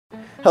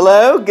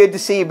Hello, good to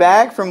see you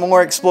back for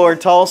more Explore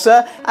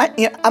Tulsa. I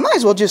might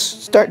as well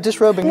just start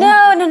disrobing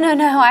now.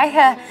 No.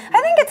 I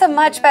think it's a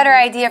much better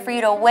idea for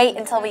you to wait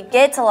until we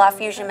get to La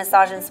Fusion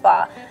Massage and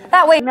Spa.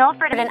 That way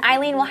Milford and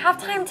Eileen will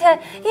have time to,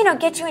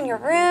 get you in your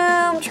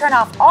room, turn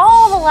off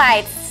all the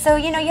lights, so,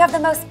 you have the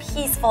most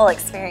peaceful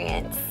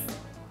experience.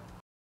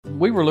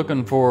 We were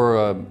looking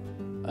for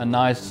a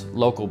nice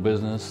local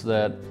business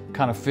that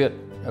kind of fit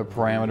a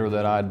parameter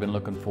that I had been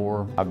looking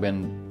for. I've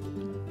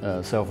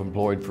been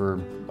self-employed for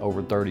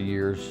over 30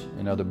 years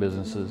in other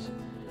businesses,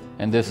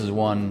 and this is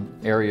one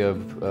area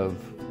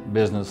of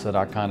business that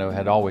I kind of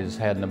had always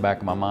had in the back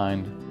of my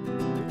mind.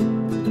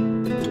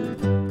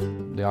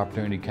 The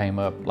opportunity came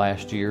up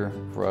last year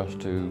for us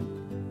to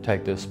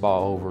take this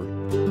spa over.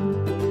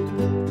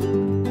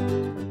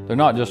 They're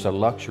not just a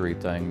luxury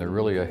thing, they're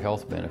really a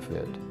health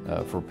benefit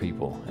for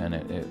people, and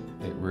it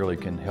really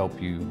can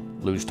help you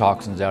lose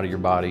toxins out of your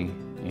body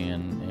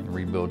and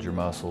rebuild your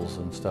muscles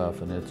and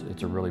stuff, and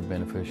it's a really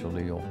beneficial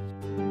deal.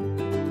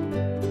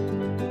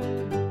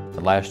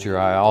 Last year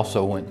I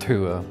also went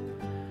through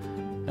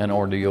an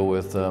ordeal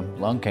with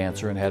lung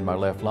cancer and had my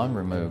left lung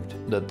removed.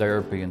 The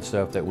therapy and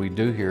stuff that we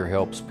do here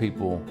helps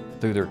people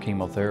through their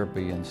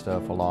chemotherapy and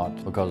stuff a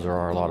lot, because there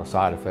are a lot of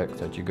side effects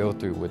that you go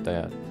through with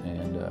that,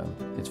 and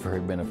it's very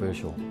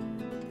beneficial.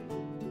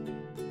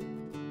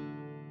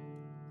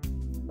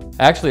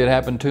 Actually, it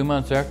happened 2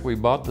 months after we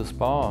bought the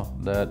spa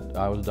that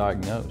I was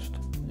diagnosed.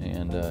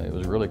 And it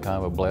was really kind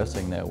of a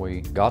blessing that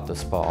we got the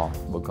spa,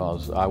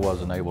 because I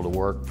wasn't able to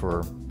work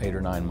for 8 or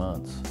 9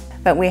 months.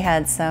 But we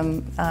had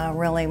some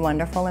really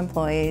wonderful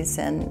employees,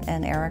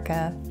 and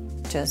Erica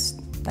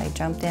they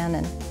jumped in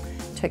and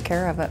took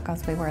care of it,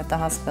 because we were at the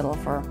hospital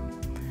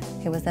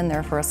he was in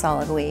there for a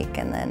solid week,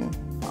 and then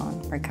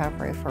on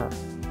recovery for,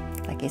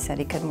 like he said,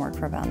 he couldn't work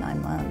for about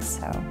 9 months.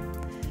 So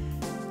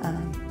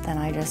then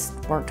I just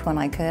worked when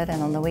I could,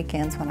 and on the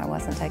weekends when I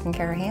wasn't taking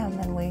care of him,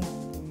 and we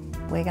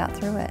got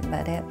through it.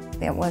 But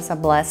it was a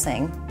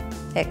blessing.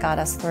 It got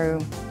us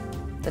through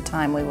the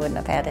time we wouldn't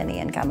have had any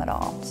income at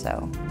all.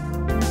 So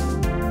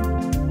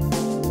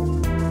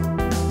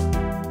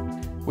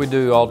we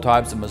do all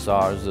types of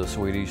massage, the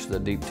Swedish, the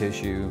deep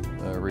tissue,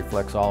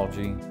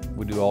 reflexology.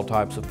 We do all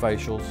types of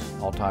facials,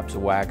 all types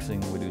of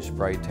waxing. We do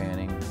spray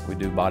tanning. We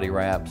do body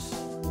wraps.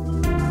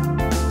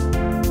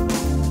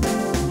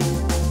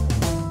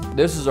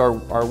 This is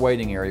our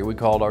waiting area. We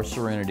call it our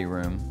Serenity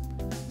Room.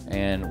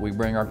 And we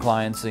bring our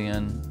clients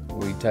in,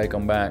 we take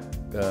them back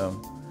to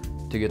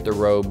get their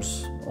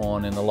robes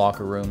on in the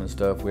locker room and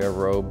stuff. We have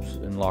robes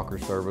in locker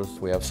service.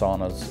 We have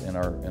saunas in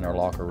our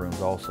locker rooms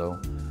also.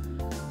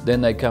 Then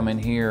they come in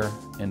here,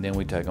 and then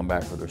we take them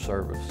back for their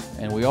service.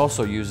 And we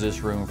also use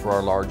this room for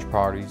our large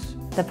parties.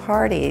 The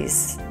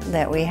parties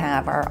that we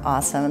have are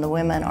awesome. The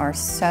women are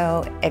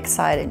so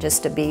excited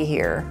just to be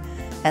here,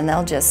 and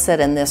they'll just sit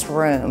in this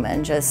room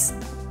and just,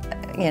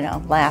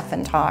 laugh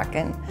and talk.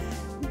 And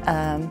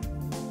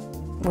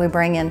we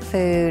bring in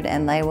food,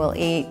 and they will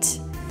eat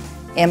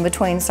in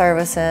between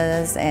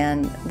services,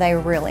 and they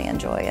really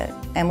enjoy it.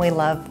 And we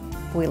love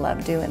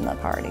doing the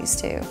parties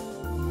too.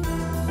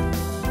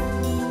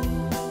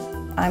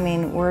 I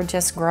mean, we're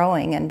just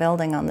growing and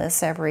building on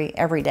this every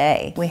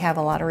day. We have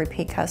a lot of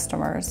repeat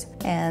customers,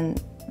 and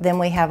then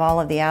we have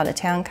all of the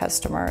out-of-town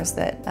customers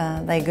that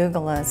they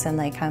Google us and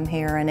they come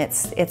here, and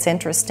it's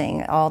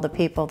interesting, all the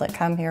people that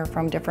come here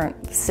from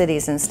different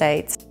cities and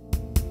states.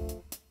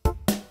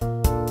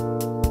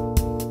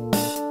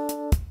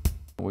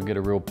 We get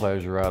a real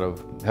pleasure out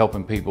of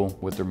helping people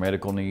with their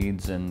medical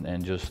needs,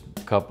 and just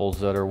couples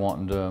that are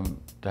wanting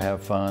to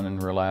have fun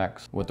and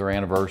relax with their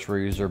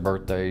anniversaries or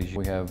birthdays.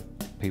 We have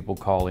people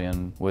call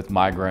in with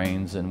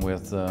migraines and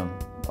with a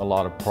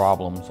lot of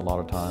problems a lot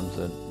of times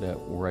that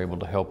we're able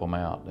to help them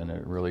out, and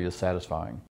it really is satisfying.